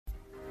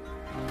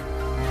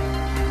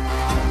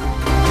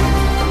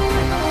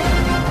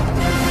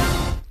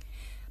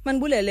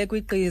Manibulele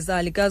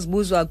kwigqiza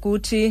likazibuzwa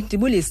kuthi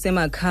ndibulise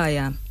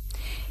emakhaya.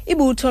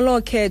 Ibutho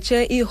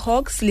looKhetshe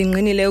iHawks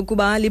linqinile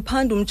ukuba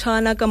liphanda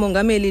umtshana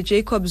kamongameli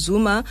uJacob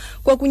Zuma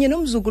kwakunye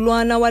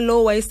nomzukulwana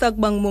walowo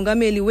wayesakuba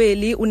ngumongameli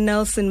weli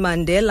uNelson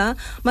Mandela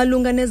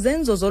malunga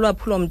nezenzo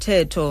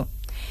zolwaphulo-mthetho.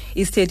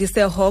 Isithethi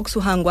seHawks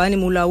uHangwani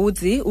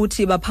Mulawudzi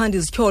uthi baphanda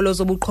izityholo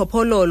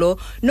zobuqhophololo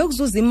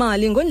nokuzuza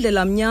imali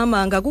ngondlela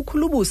mnyama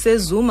ngakukhulubuse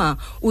Zuma,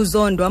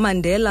 uZondo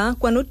Mandela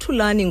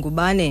kwanothulani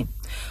Ngubane.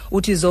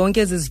 Uthi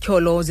zonke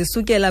zizityholo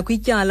zisukela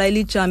kwityala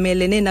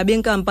elijamelene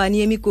nabenkampani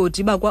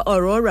yemigodi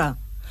bakwa-Aurora.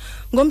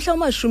 Ngomhla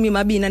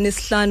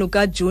wama-25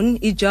 kaJuni,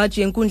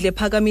 ijaji yenkundla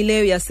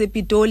ephakamileyo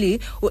yasePitoli,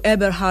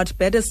 uEberhard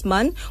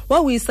Bertelsmann,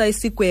 wawisa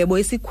isigwebo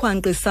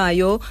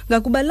esikhwankqisayo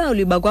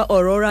ngakubalawuli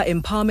bakwa-Aurora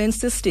Empowerment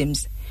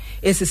Systems.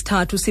 Esi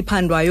sithathu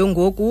siphandwayo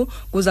ngoku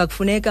kuza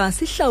kufuneka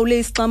sihlawule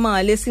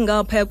isixamali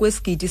esingaphaya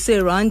kwesigidi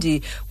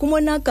seerandi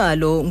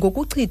kumonakalo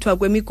ngokuchithwa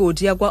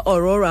kwemigodi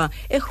yakwa-Aurora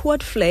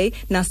eGrootvlei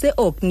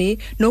nase-Orkney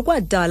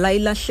nokwadala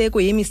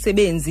ilahleko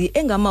yemisebenzi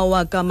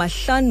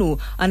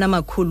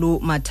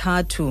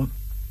engama-5,300.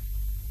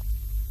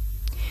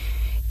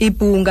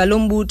 Ibhunga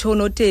lombutho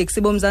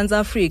onoteksi boMzantsi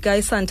Afrika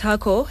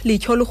iSantaco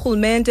lityhola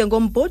urhulumente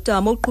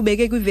ngombhodamo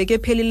oqhubeke kwiveki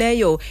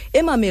ephelileyo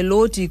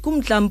eMamelodi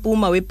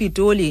kumntla-mpuma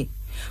wePitoli.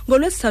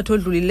 NgoLwesithathu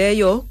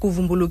odlulileyo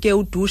kuvumbuluke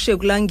udushe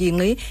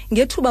kulangingqi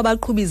ngethuba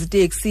abaqhubi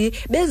iziteksi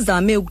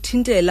bezame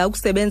ukuthintela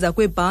ukusebenza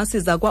kweebhasi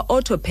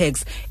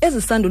zakwa-Autopex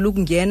ezisandula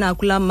ukungena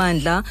kula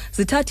mandla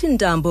zithatha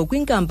intambo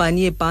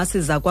kwinkampani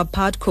yeebhasi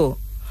zakwa-Patco.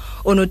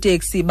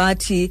 Oonoteksi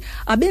bathi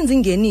abenzi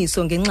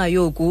ingeniso ngenxa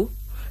yoku.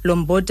 Lo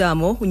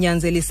mbhodamo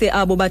unyanzelise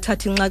abo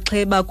bathatha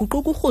inxaxheba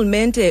kuquka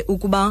urhulumente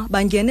ukuba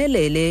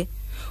bangenelele.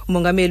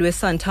 Umongameli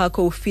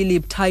weSantaco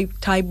uPhilip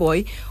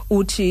Taiboy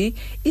uthi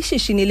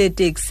ishishini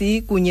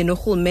leteksi kunye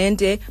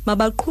norhulumente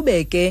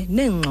mabaqhubeke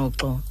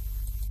neengxoxo.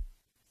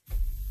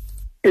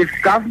 If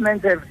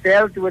governments have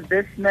dealt with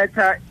this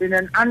matter in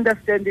an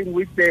understanding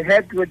which they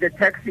had with the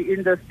taxi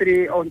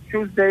industry on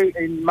Tuesday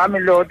in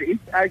Mamelodi,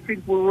 I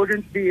think we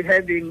wouldn't be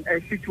having a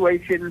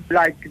situation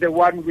like the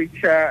one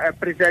which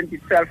presents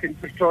itself in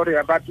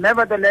Pretoria. But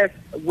nevertheless,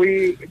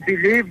 we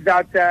believe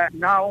that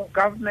now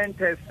government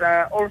has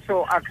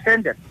also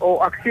acceded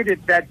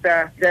that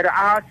there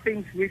are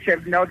things which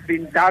have not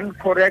been done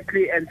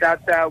correctly and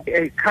that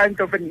a kind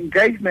of an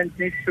engagement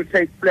needs to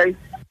take place.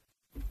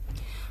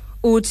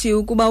 Uthi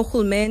ukuba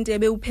urhulumente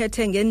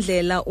beuphethe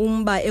ngendlela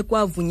umba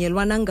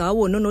ekwavunyelwana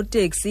ngawo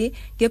nonoteksi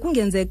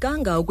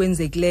ngekungenzekanga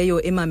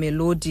okwenzekileyo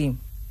eMamelodi.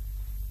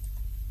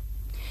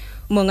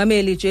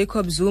 Umongameli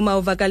Jacob Zuma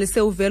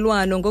uvakalise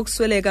uvelwano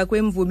ngokusweleka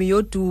kwemvumi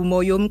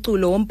yodumo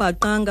yomculo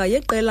wombhaqanga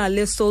yeqela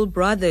leSoul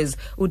Brothers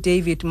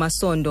uDavid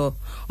Masondo.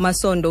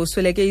 Masondo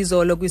usweleke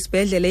izolo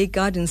kwisibhedlele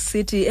iGarden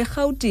City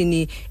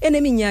eGauteng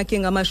eneminyaka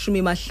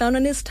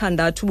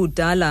engama-56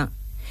 budala.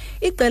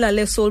 Iqela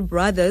leSoul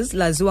Brothers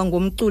laziwa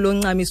ngomculo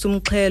oncamisa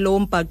umxhelo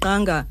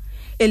wombhaqanga.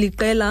 Eli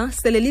qela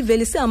sele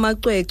livelise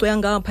amacwecwe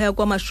angaphaya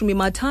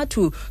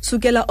kwama-30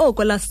 sukela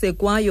oko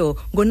lasekwayo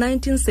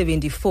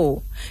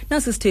ngo-1974.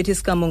 Nasi isithethi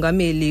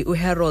sikamongameli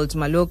uHarold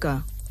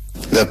Maloka.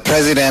 The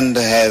president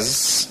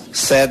has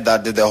said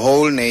that the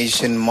whole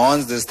nation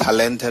mourns this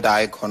talented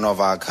icon of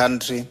our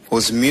country,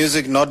 whose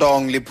music not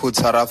only puts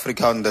South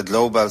Africa on the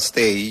global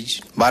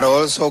stage, but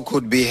also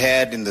could be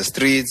heard in the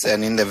streets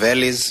and in the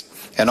valleys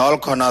and all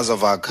corners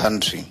of our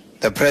country.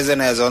 The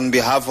President has, on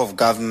behalf of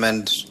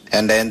government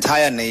and the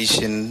entire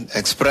nation,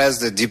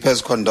 expressed the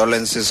deepest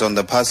condolences on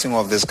the passing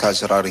of this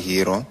cultural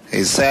hero.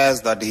 He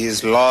says that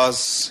his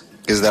loss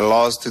is the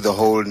loss to the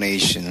whole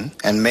nation,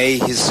 and may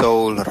his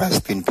soul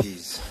rest in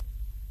peace.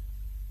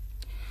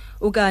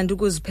 Ukanti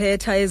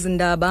ukuziphetha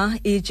ezindaba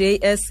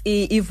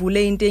iJSE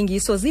ivule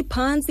intengiso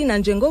ziphantsi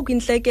nanjengoko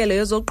intlekelo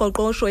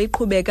yezoqoqosho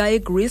iqhubeka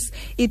eGreece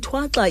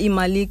ithwaxa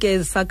imalike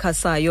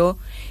ezisakhasayo.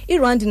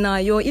 Irandi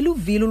nayo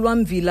iluvilo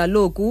lwamvila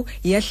loku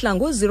yehla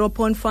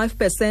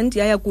ngo-0.5%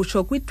 yaya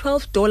kutsho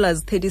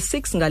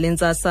kwi-$12.36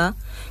 ngalentsasa.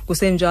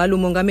 Kusenjalo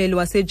umongameli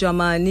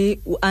waseJamani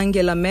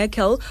uAngela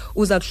Merkel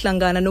uza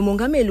kuhlangana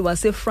nomongameli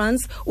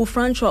waseFrance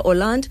uFrancois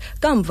Hollande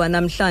kamva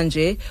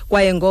namhlanje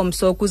kwaye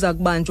ngomso kuza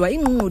kubanjwa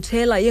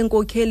ingqungquthela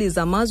yenkokheli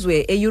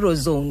zamazwe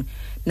e-Eurozone.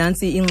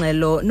 Nansi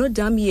ingxelo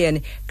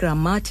noDamian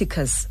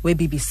Grammaticus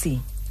weBBC.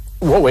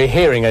 What we're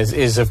hearing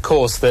is, of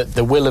course, that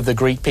the will of the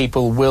Greek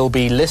people will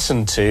be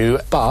listened to,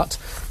 but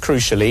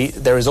crucially,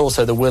 there is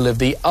also the will of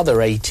the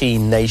other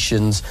 18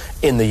 nations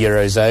in the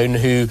Eurozone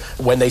who,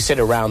 when they sit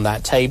around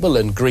that table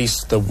and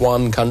Greece, the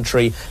one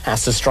country,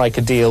 has to strike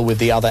a deal with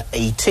the other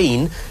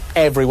 18,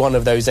 every one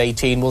of those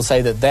 18 will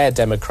say that their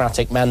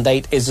democratic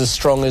mandate is as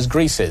strong as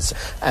Greece's,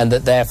 and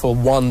that therefore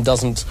one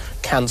doesn't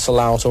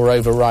cancel out or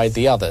override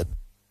the other.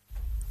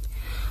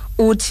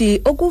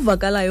 Uthi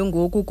okuvakalayo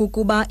ngoku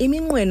kukuba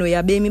iminqweno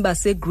yabemi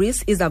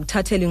baseGreece iza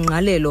kuthathela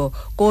ingqalelo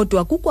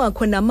kodwa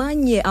kukwakho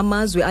namanye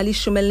amazwe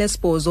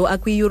ali-18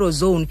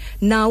 akwi-Eurozone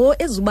nawo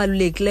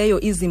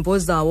ezibalulekileyo izimvo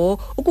zawo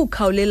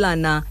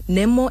ukukhawulelana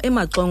nemo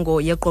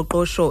emaxongo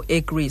yeqoqosho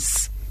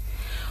eGreece.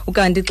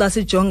 Ukanti xa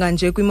sijonga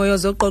nje kwimo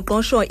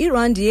zoqoqosho,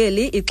 irandi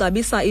yeli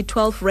ixabisa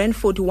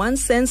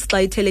i-12.41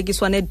 xa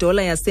ithelekiswa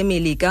nedola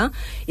yaseMelika,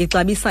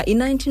 ixabisa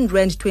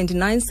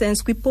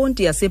i-19.29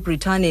 kwiponti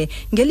yaseBritane,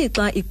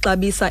 ngelixa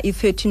ixabisa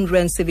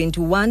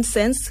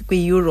i-13.71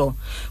 kwi-euro.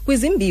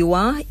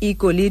 Kwizimbiwa,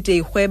 igolide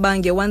irhweba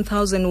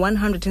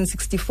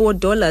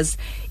nge-$1,164,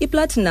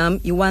 iplatinum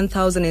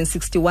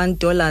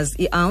i-$1,061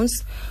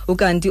 i-ounce,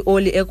 ukanti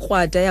oli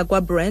ekrwada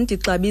yakwaBrent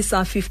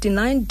ixabisa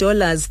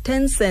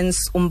 $59.10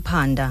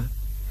 umphanda.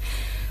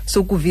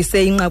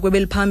 Sokuvise inqaku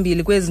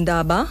eliphambili kwezi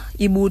ndaba,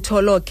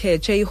 ibutho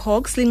looKhetshe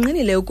iHawks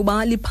linqinile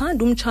ukuba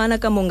liphanda umtshana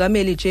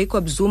kamongameli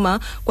Jacob Zuma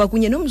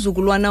kwakunye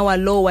nomzukulwana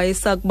walo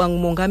wayesakuba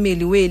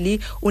ngumongameli weli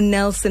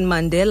uNelson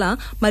Mandela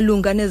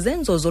malunga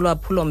nezenzo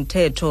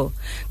zolwaphulo-mthetho.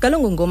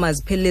 Kalongo ngoma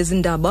ziphelele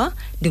izindaba,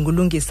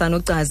 ndingulungisa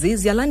noCazi,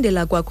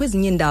 ziyalandela kwa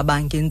kwezinye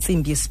indaba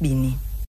ngentsimbi yesibini.